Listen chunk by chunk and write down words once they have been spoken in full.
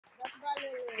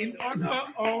In honor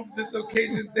of this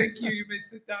occasion, thank you. You may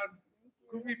sit down.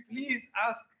 Could we please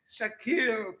ask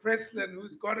Shakil Preslin,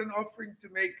 who's got an offering to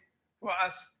make for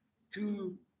us,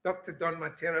 to Dr. Don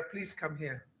Mattera? Please come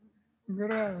here. I'm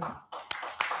down.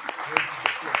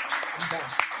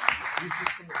 He's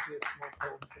just going to do a small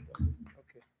poem for them.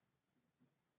 Okay.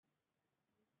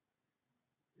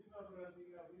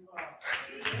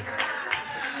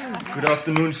 Good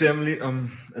afternoon, family.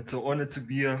 It's an honor to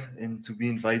be here and to be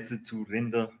invited to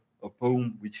render a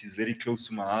poem which is very close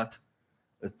to my heart.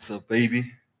 It's a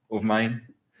baby of mine,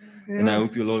 and I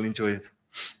hope you'll all enjoy it.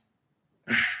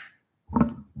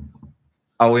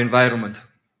 Our environment.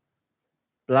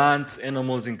 Plants,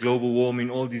 animals, and global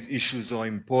warming, all these issues are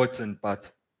important,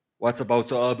 but what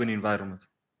about our urban environment?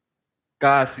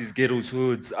 Gases, ghettos,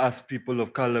 hoods, us people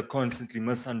of color constantly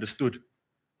misunderstood.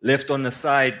 Left on the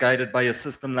side, guided by a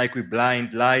system like we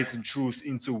blind, lies and truths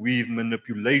interweave,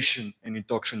 manipulation and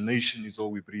indoctrination is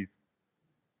all we breathe.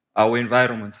 Our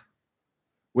environment,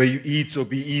 where you eat or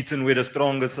be eaten, where the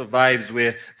stronger survives,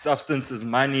 where substances,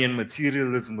 money and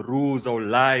materialism rules our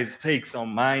lives, takes our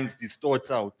minds, distorts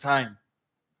our time.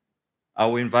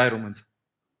 Our environment,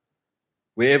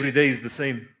 where every day is the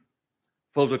same,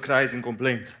 filled with cries and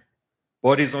complaints.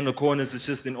 Bodies on the corners is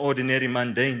just an ordinary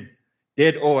mundane.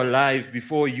 Dead or alive,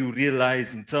 before you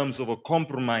realize in terms of a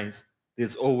compromise,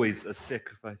 there's always a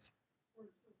sacrifice.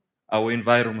 Our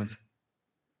environment,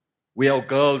 where our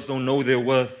girls don't know their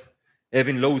worth,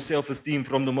 having low self-esteem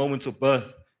from the moment of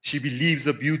birth. She believes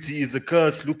her beauty is a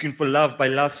curse, looking for love by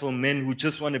lustful men who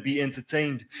just want to be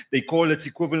entertained. They call it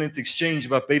equivalent exchange,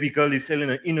 but baby girl is selling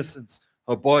her innocence,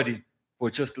 her body, for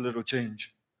just a little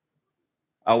change.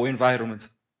 Our environment,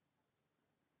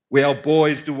 where our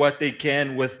boys do what they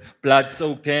can with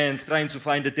blood-soaked hands, trying to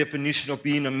find a definition of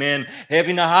being a man.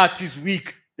 Having a heart is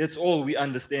weak, that's all we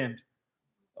understand.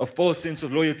 A false sense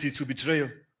of loyalty to betrayal.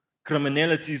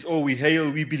 Criminality is all we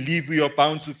hail. We believe we are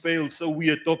bound to fail, so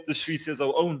we adopt the streets as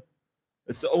our own.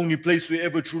 It's the only place we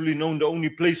ever truly known, the only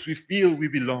place we feel we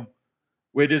belong,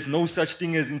 where there's no such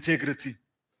thing as integrity,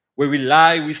 where we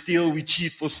lie, we steal, we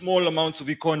cheat for small amounts of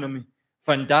economy.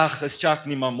 Vandag is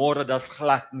chakni, maar môre das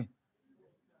glad nie.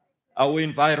 Our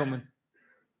environment,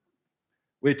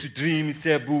 where to dream is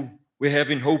taboo, where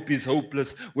having hope is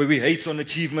hopeless, where we hate on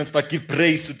achievements but give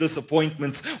praise to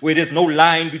disappointments, where there's no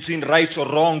line between right or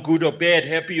wrong, good or bad,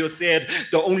 happy or sad.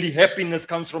 The only happiness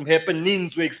comes from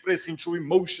happenings, where expressing true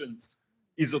emotions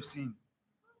is obscene.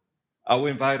 Our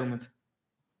environment,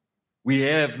 we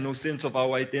have no sense of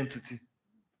our identity.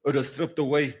 It is stripped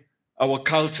away. Our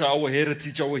culture, our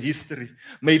heritage, our history.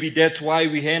 Maybe that's why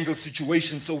we handle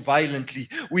situations so violently.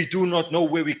 We do not know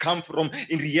where we come from.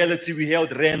 In reality, we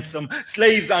held ransom.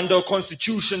 Slaves under a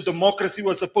constitution. Democracy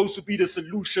was supposed to be the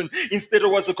solution. Instead, it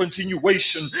was a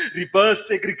continuation. Reverse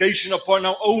segregation upon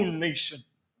our own nation.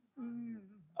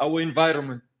 Our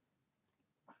environment.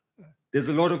 There's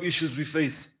a lot of issues we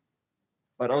face.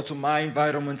 But out of my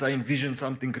environment, I envision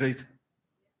something great.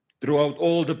 Throughout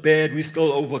all the bad, we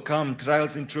still overcome.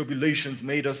 Trials and tribulations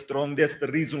made us strong. That's the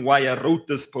reason why I wrote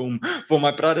this poem. For my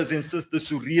brothers and sisters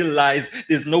to realize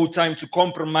there's no time to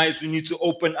compromise. We need to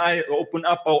open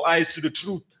up our eyes to the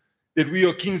truth, that we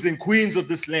are kings and queens of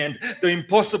this land. The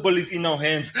impossible is in our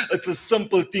hands. It's a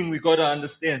simple thing we got to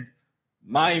understand.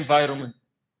 My environment,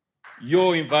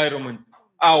 your environment,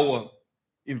 our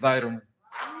environment.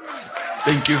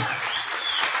 Thank you.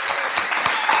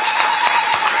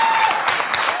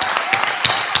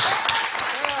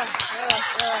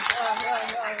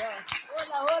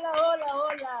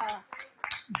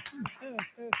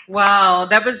 Wow,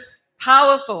 that was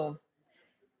powerful.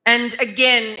 And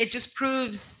again, it just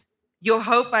proves your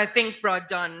hope, I think, Bro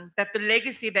Don, that the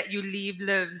legacy that you leave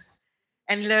lives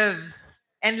and lives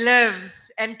and lives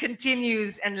and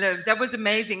continues and lives. That was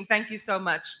amazing. Thank you so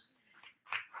much.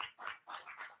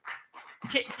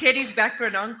 Teddy's back for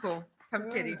an encore. Come,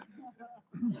 Teddy.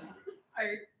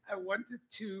 I wanted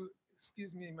to,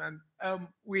 excuse me, man.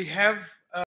 We have